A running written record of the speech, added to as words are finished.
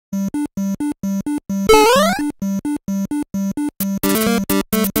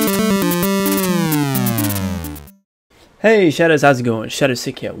Hey Shadows, how's it going?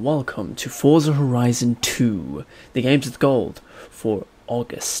 Shadowsick here. Welcome to Forza Horizon 2, the games with gold for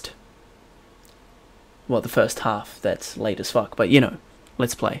August. Well, the first half, that's late as fuck, but you know,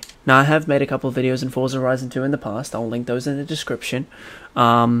 let's play. Now, I have made a couple of videos in Forza Horizon 2 in the past. I'll link those in the description.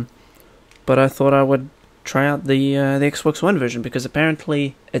 But I thought I would try out the Xbox One version because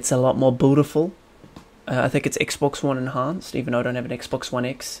apparently it's a lot more beautiful. I think it's Xbox One enhanced, even though I don't have an Xbox One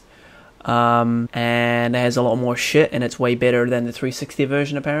X. And it has a lot more shit, and it's way better than the 360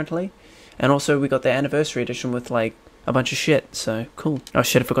 version apparently. And also we got the anniversary edition with like a bunch of shit, so cool. Oh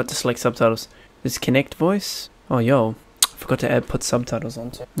shit, I forgot to select subtitles. This Connect voice? Oh yo, I forgot to put subtitles on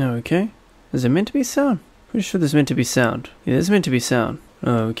too. Okay, is it meant to be sound? Pretty sure there's meant to be sound. Yeah, there's meant to be sound.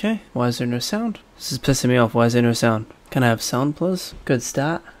 Okay, why is there no sound? This is pissing me off, why is there no sound? Can I have sound please? Good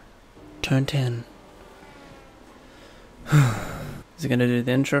start. Turn 10. Is it gonna do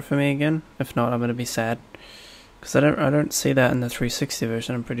the intro for me again? If not, I'm gonna be sad. Cause I don't see that in the 360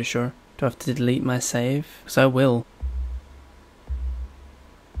 version, I'm pretty sure. Do I have to delete my save? Cause I will.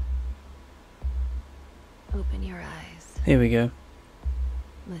 Open your eyes. Here we go.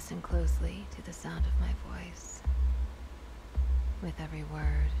 Listen closely to the sound of my voice. With every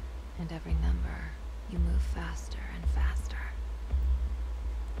word and every number, you move faster and faster.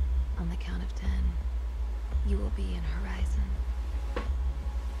 On the count of 10, you will be in Horizon.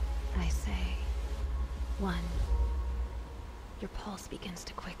 I say, 1. Your pulse begins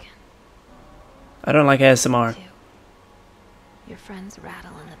to quicken. I don't like ASMR. 2. Your friends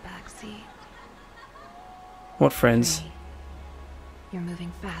rattle in the back seat. What friends? 3. You're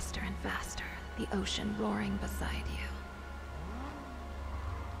moving faster and faster, the ocean roaring beside you.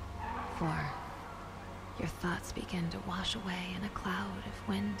 4. Your thoughts begin to wash away in a cloud of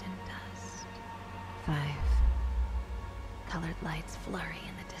wind and dust. 5. Colored lights flurry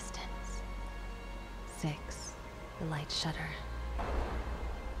in the distance. 6. The lights shudder.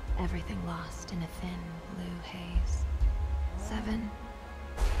 Everything lost in a thin blue haze. 7.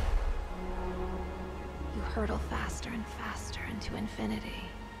 You hurtle faster and faster into infinity.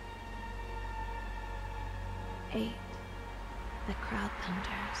 8. The crowd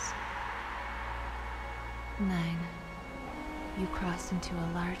thunders. 9. You cross into a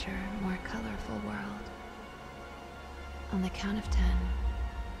larger, more colorful world. On the count of 10,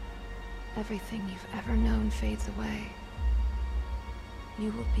 everything you've ever known fades away.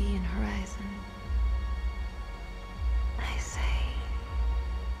 You will be in Horizon. I say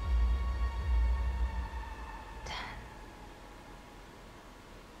 10.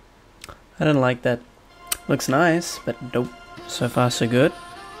 I don't like that. Looks nice, but nope. So far so good.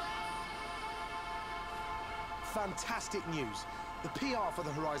 Fantastic news. The PR for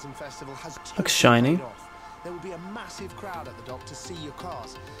the Horizon Festival has Looks shiny. paid off. There will be a massive crowd at the dock to see your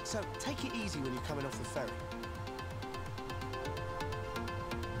cars, so take it easy when you're coming off the ferry.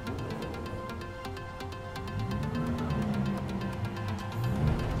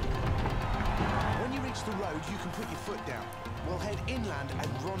 When you reach the road, you can put your foot down. We'll head inland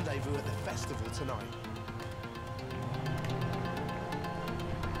and rendezvous at the festival tonight.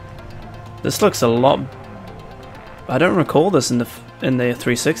 This looks a lot. I don't recall this in the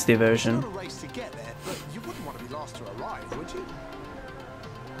 360 version. It's not a race to get there, but you wouldn't want to be last to arrive, would you?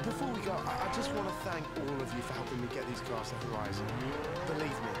 Before we go, I just want to thank all of you for helping me get these cars to Horizon. Believe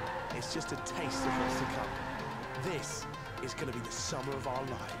me, it's just a taste of what's to come. This is going to be the summer of our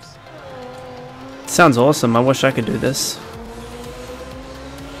lives. Sounds awesome. I wish I could do this.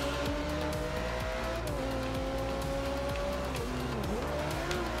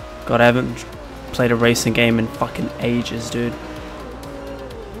 God, I haven't played a racing game in fucking ages, dude.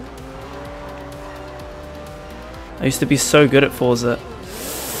 I used to be so good at Forza.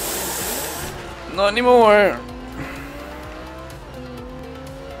 Not anymore.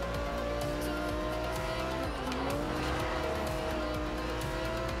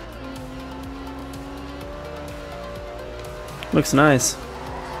 Looks nice.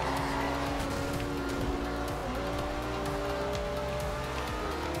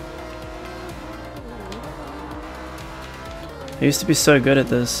 I used to be so good at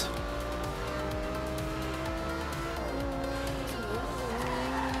this.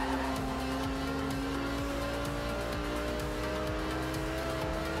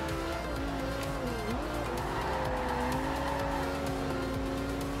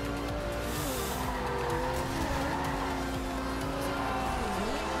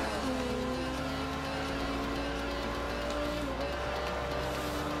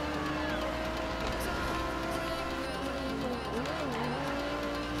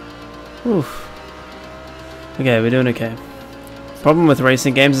 Oof. Okay, we're doing okay. Problem with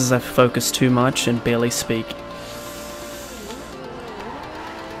racing games is I focus too much and barely speak.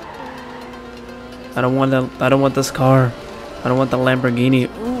 I don't want I don't want this car. I don't want the Lamborghini.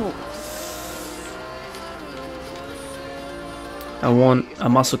 Ooh. I want a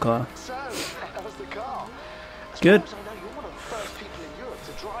muscle car. So, how's the car? Good. I know you're one of the first people in Europe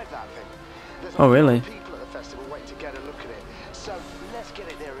to drive that thing. There's Oh, really? a lot of people at the festival waiting to get a look at it. So let's get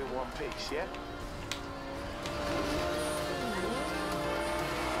it there in one piece, yeah?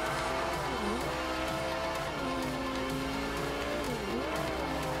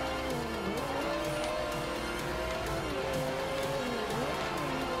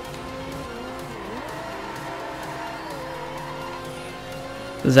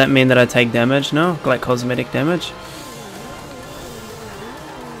 Does that mean that I take damage? No? Like cosmetic damage?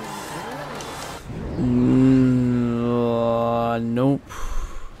 Nope.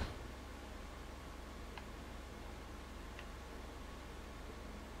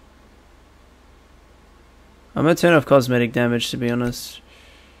 I'm gonna turn off cosmetic damage, to be honest.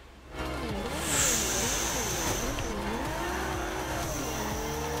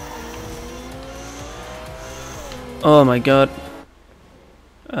 Oh my god.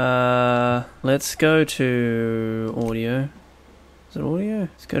 Let's go to audio. Is it audio?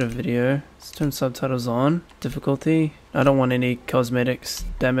 Let's go to video. Let's turn subtitles on. Difficulty. I don't want any cosmetics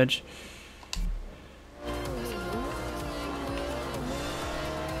damage.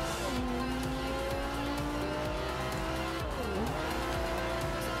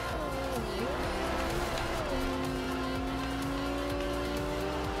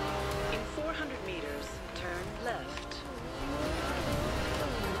 In 400 meters, turn left.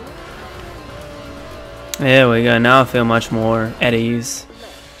 There we go. Now I feel much more at ease.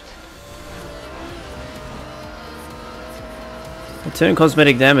 I turn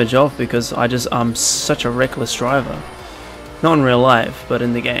cosmetic damage off because I'm such a reckless driver. Not in real life, but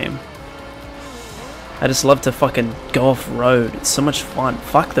in the game. I just love to fucking go off road. It's so much fun.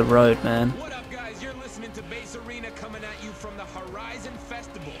 Fuck the road, man. What up, guys? You're listening to Bass Arena coming at you from the Horizon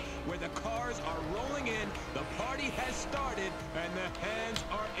Festival, where the cars are rolling in, the party has started, and the hands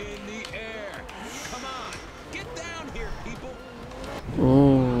are in the air. Come on, get down here, people.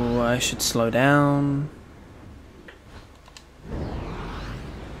 Ooh, I should slow down.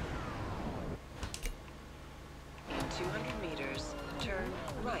 In 200 meters, turn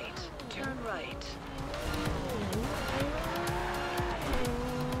right. Turn right.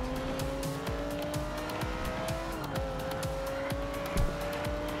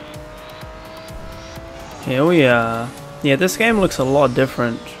 Here we are. Yeah, this game looks a lot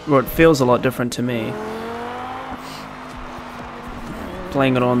different, or it feels a lot different to me.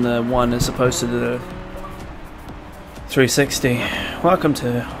 Playing it on the one as opposed to the 360. Welcome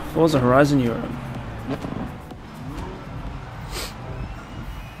to Forza Horizon Europe.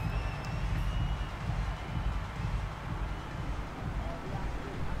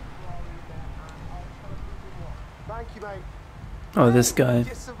 Thank you, mate. Oh, this guy.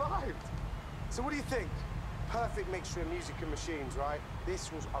 You survived. So what do you think? Perfect mixture of music and machines, right?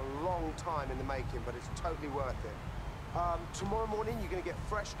 This was a long time in the making, but it's totally worth it. Tomorrow morning you're going to get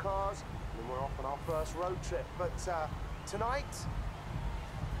fresh cars, and then we're off on our first road trip. But tonight,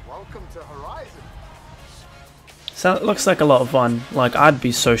 welcome to Horizon. So it looks like a lot of fun. Like, I'd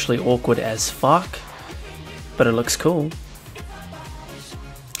be socially awkward as fuck, but it looks cool.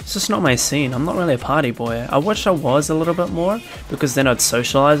 It's just not my scene. I'm not really a party boy. I wish I was a little bit more, because then I'd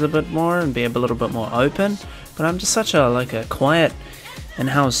socialize a bit more and be a little bit more open. But I'm just such a quiet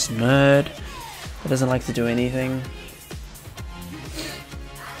in-house nerd that doesn't like to do anything.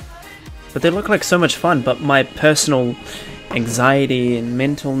 But they look like so much fun, but my personal anxiety and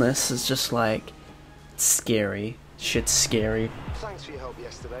mentalness is just like scary. Shit's scary. Thanks for your help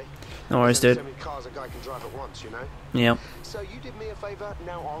yesterday. No worries, dude. So many cars a guy can drive at once, you know? Yeah. So you did me a favor,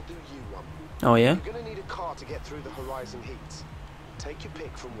 now I'll do you one. Oh yeah? You're gonna need a car to get through the Horizon heats. Take your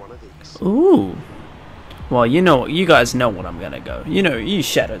pick from one of these. Ooh. Well, you guys know what I'm gonna go. You know, you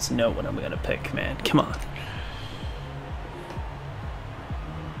shadows know what I'm gonna pick, man. Come on.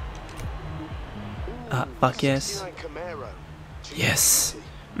 Fuck yes. Yes.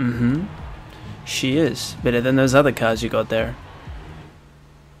 Mm-hmm. She is. Better than those other cars you got there.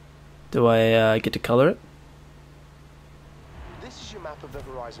 Do I get to color it? This is your map of the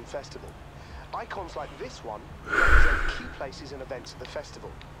Horizon Festival. Icons like this one represent key places and events at the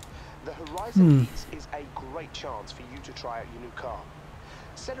festival. The Horizon Heats is a great chance for you to try out your new car.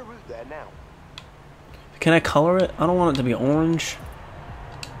 Set a route there now. Can I color it? I don't want it to be orange.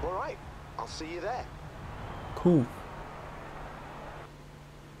 Alright, I'll see you there. Cool.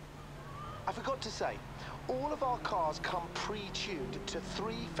 I forgot to say, all of our cars come pre-tuned to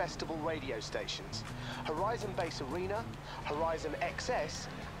 3 festival radio stations. Horizon Bass Arena, Horizon XS,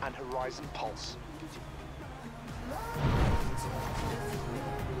 and Horizon Pulse.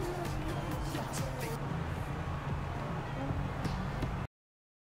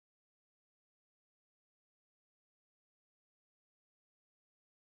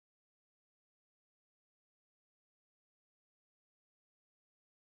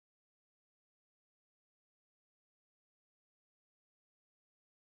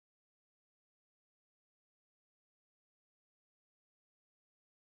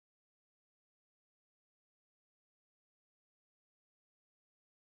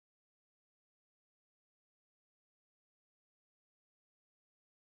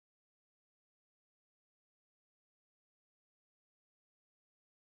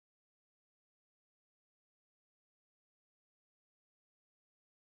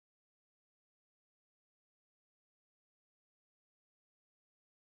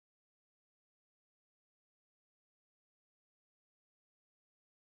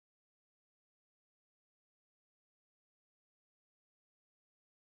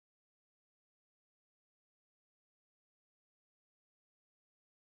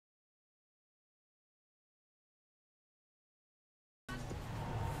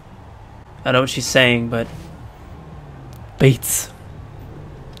 I know what she's saying, but beats.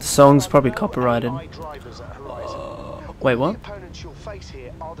 The song's probably copyrighted. Wait, what? The opponents you'll face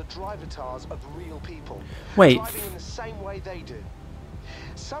here are the drivatars of real people. Wait. Driving in the same way they do.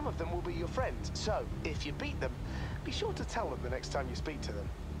 Some of them will be your friends, so if you beat them, be sure to tell them the next time you speak to them.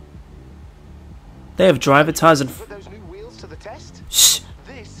 They have drivatars and Put those new wheels to the test? shh.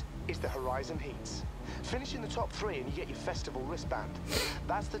 This is the Horizon Heats. Finish in the top 3 and you get your festival wristband.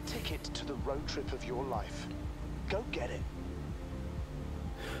 That's the ticket to the road trip of your life. Go get it.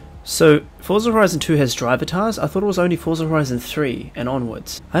 So, Forza Horizon 2 has drivatars? I thought it was only Forza Horizon 3 and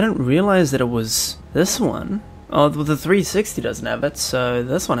onwards. I didn't realize that it was this one. Oh, the 360 doesn't have it, so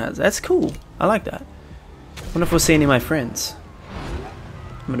this one has. That's cool. I like that. Wonder if we'll see any of my friends.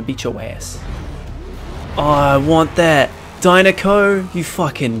 I'm gonna beat your ass. Oh, I want that. Dynaco, you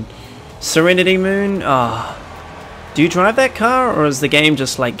fucking Serenity Moon. Ah. Do you drive that car, or is the game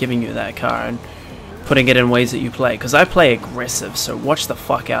just like giving you that car and putting it in ways that you play? Because I play aggressive, so watch the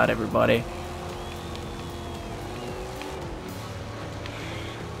fuck out, everybody.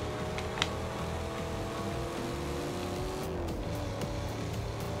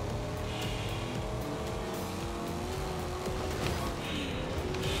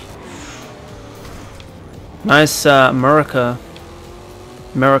 Nice, America.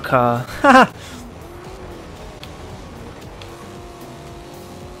 Haha.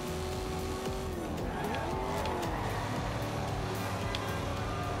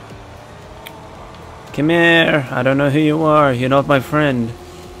 Come here. I don't know who you are. You're not my friend.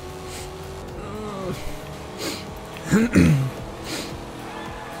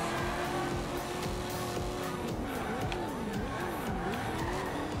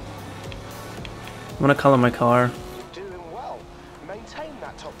 I want to color my car. You're doing well. Maintain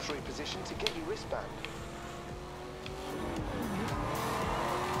that top 3 position to get your wristband.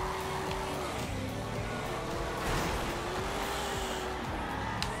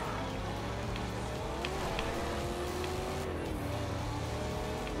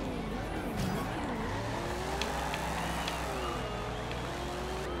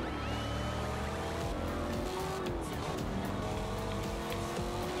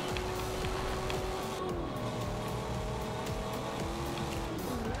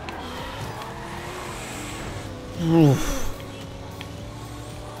 Oof.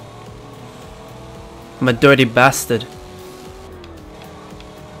 I'm a dirty bastard.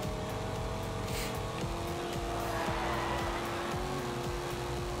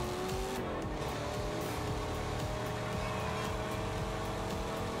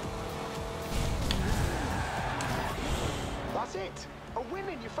 That's it. A win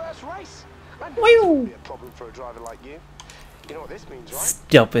in your first race. And this won't be a problem for a driver like you. You know what this means, right?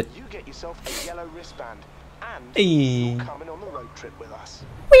 Stupid. You get yourself a yellow wristband. And Hey. you're coming on the road trip with us.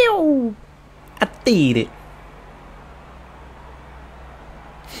 Whew. I did it.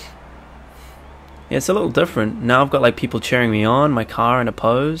 Yeah, it's a little different. Now I've got like people cheering me on, my car in a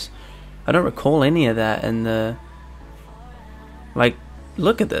pose. I don't recall any of that in the... Like,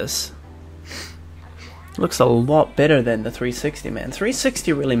 look at this. Looks a lot better than the 360, man.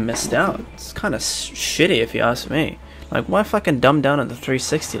 360 really missed out. It's kind of shitty if you ask me. Like, why fucking dumb down at the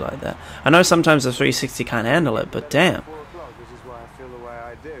 360 like that? I know sometimes the 360 can't handle it, but damn. 4 o'clock, which is why I feel the way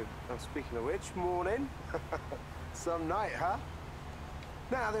I do. Now, speaking of which, morning. Some night, huh?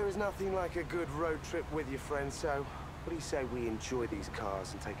 Now, there is nothing like a good road trip with your friends, so what do you say we enjoy these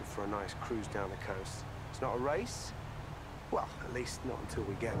cars and take it for a nice cruise down the coast? It's not a race? Well, at least not until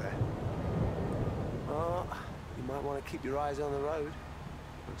we get there. You might want to keep your eyes on the road.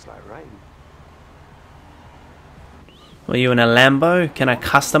 Looks like rain. Were you in a Lambo? Can I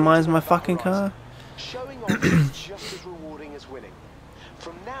customize my fucking car? Showing off is just as rewarding as winning.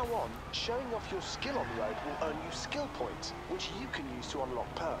 From now on, showing off your skill on the road will earn you skill points, which you can use to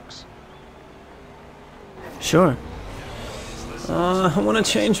unlock perks. Sure. I want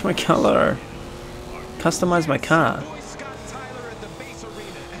to change my color. Customize my car. I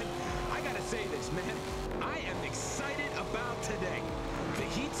gotta say this, man. I am excited about today. The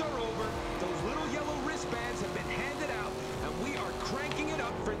heats are over. Those little yellow wristbands have been handed out, and we are cranking it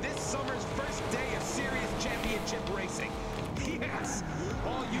up for this summer's first day of serious championship racing. Yes,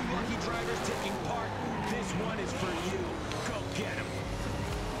 all you lucky drivers taking part, this one is for you. Go get 'em.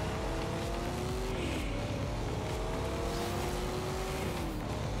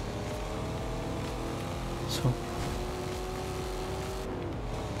 So.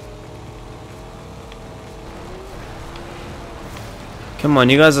 Come on,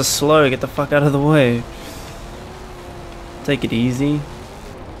 you guys are slow. Get the fuck out of the way. Take it easy.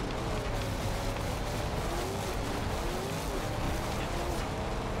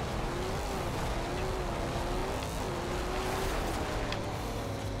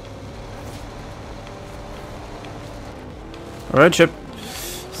 Road trip.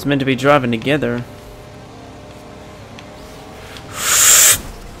 It's meant to be driving together.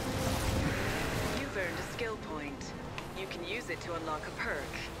 You've earned a skill point. You can use it to unlock a perk.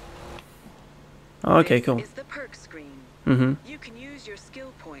 Oh, okay, This cool. is the perk screen. Mm-hmm. You can use your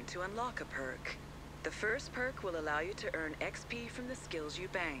skill point to unlock a perk. The first perk will allow you to earn XP from the skills you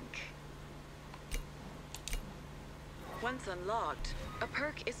bank. Once unlocked, a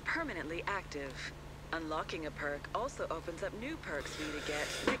perk is permanently active. Unlocking a perk also opens up new perks for you to get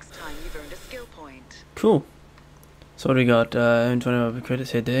next time you've earned a skill point. Cool. So what do we got? M20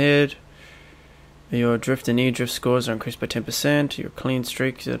 credits head to head. Your drift and e-drift scores are increased by 10%. Your clean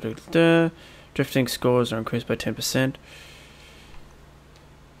streak, drifting scores are increased by 10%.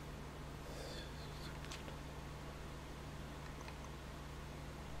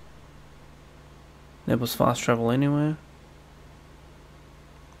 Enables fast travel anywhere.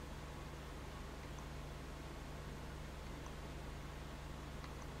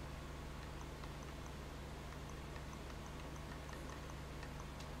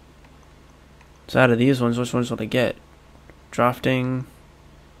 So out of these ones, which ones will I get? Drafting.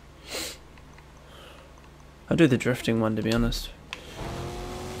 I'll do the drifting one, to be honest.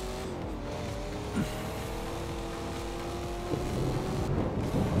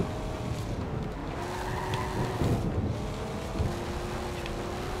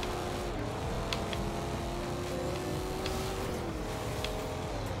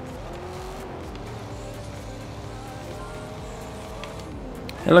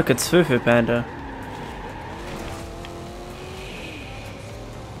 Hey look, it's Fufu Panda.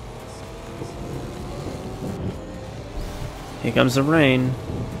 Here comes the rain.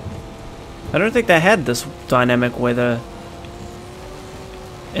 I don't think they had this dynamic weather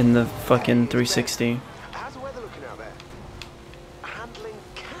in the fucking 360. How's the weather looking out there? Handling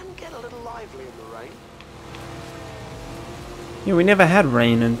can get a little lively in the rain. Yeah, we never had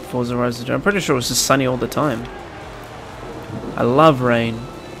rain in Forza Horizon. I'm pretty sure it was just sunny all the time. I love rain.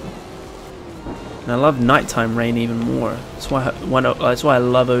 And I love nighttime rain even more. That's why I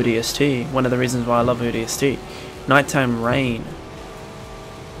love ODST. One of the reasons why I love ODST. Nighttime rain.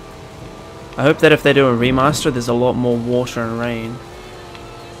 I hope that if they do a remaster, there's a lot more water and rain.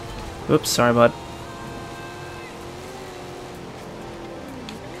 Oops, sorry bud.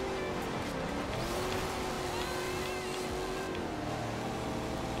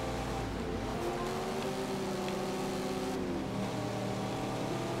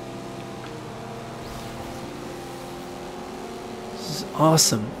 This is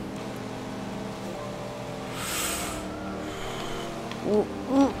awesome.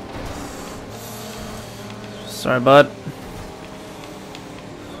 Sorry, bud.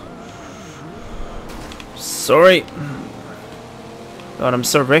 Sorry. God, I'm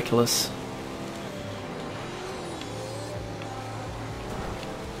so reckless.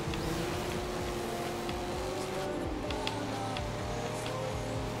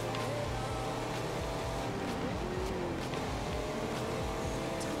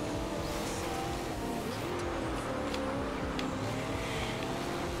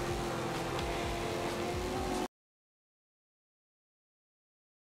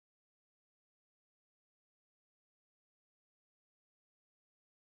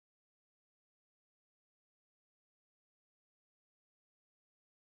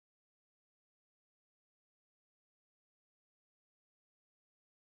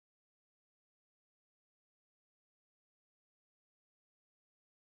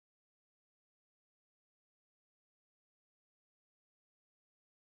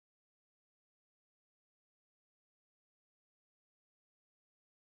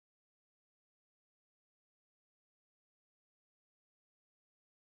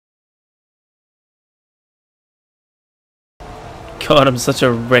 God, I'm such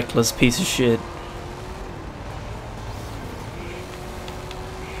a reckless piece of shit.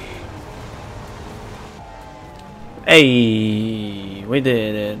 Hey, we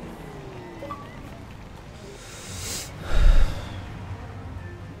did it.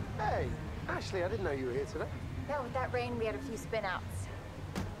 Hey, Ashley, I didn't know you were here today. Yeah, with that rain, we had a few spin outs.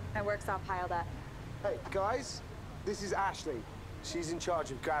 My work's all piled up. Hey, guys, this is Ashley. She's in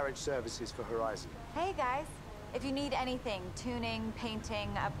charge of garage services for Horizon. Hey, guys. If you need anything, tuning, painting,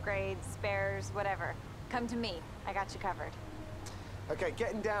 upgrades, spares, whatever, come to me. I got you covered. Okay,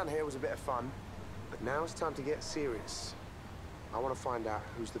 getting down here was a bit of fun, but now it's time to get serious. I want to find out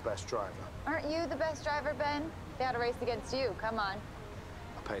who's the best driver. Aren't you the best driver, Ben? They ought to race against you. Come on.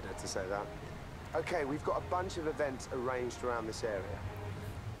 I paid her to say that. Okay, we've got a bunch of events arranged around this area.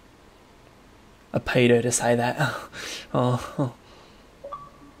 I paid her to say that. Oh.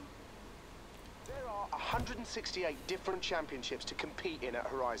 There are 168 different championships to compete in at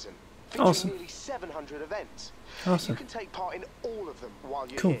Horizon, featuring Awesome. nearly 700 events. Awesome. You can take part in all of them while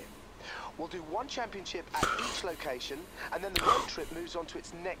you're Cool. here. We'll do one championship at each location, and then the road trip moves on to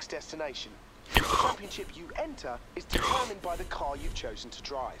its next destination. The championship you enter is determined by the car you've chosen to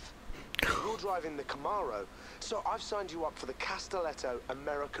drive. You're driving the Camaro, so I've signed you up for the Castelletto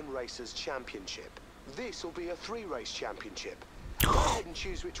American Racers Championship. This will be a 3-race championship. Go ahead and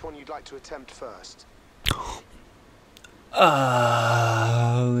choose which one you'd like to attempt first.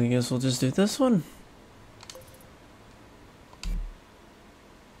 I guess we'll just do this one.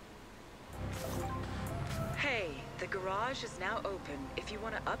 Hey, the garage is now open if you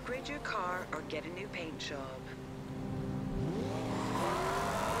want to upgrade your car or get a new paint job.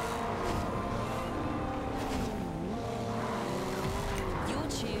 You're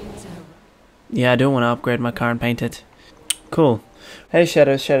tuned to Yeah, I do want to upgrade my car and paint it. Cool. Hey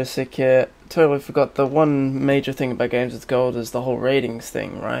Shadowsick here. Totally forgot the one major thing about Games with Gold is the whole ratings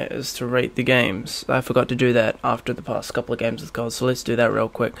thing, right? Is to rate the games. I forgot to do that after the past couple of Games with Gold, so let's do that real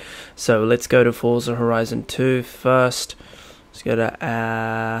quick. So let's go to Forza Horizon 2 first. Let's go to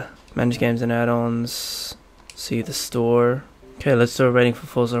Manage Games and Add-ons. See the store. Okay, let's do a rating for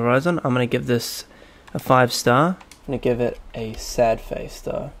Forza Horizon. I'm going to give this a 5-star. I'm going to give it a sad face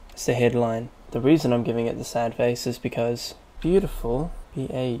though. It's the headline. The reason I'm giving it the sad face is because beautiful,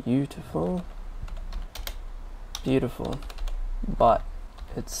 beautiful, but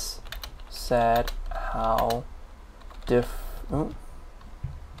it's sad how different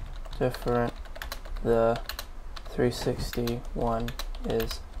the 360 one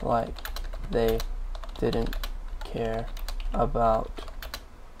is. Like they didn't care about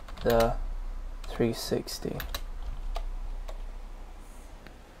the 360.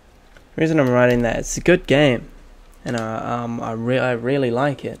 The reason I'm writing that, it's a good game, and I really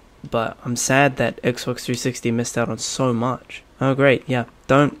like it, but I'm sad that Xbox 360 missed out on so much. Oh great, yeah,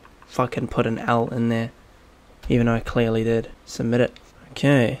 don't fucking put an L in there, even though I clearly did. Submit it.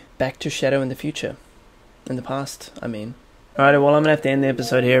 Okay, back to Shadow in the future. In the past, I mean. Alright, well I'm gonna have to end the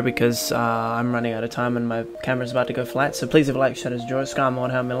episode here because I'm running out of time and my camera's about to go flat, so please if you like Shadow's Joy, Sky more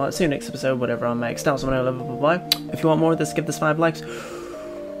and help me a lot. See you next episode, whatever I make. Start someone over, bye. If you want more of this, give this 5 likes.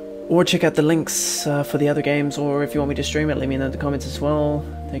 Or check out the links for the other games, or if you want me to stream it, let me know in the comments as well.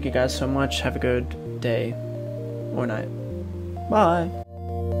 Thank you guys so much. Have a good day or night. Bye.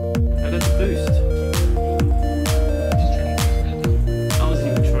 I got the boost. I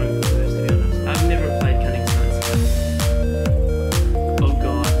wasn't even trying for the boost, to be honest. I've never played Cunning Science. Oh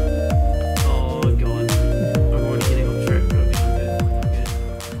god. Oh god. I'm already getting off track.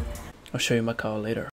 I'll show you my car later.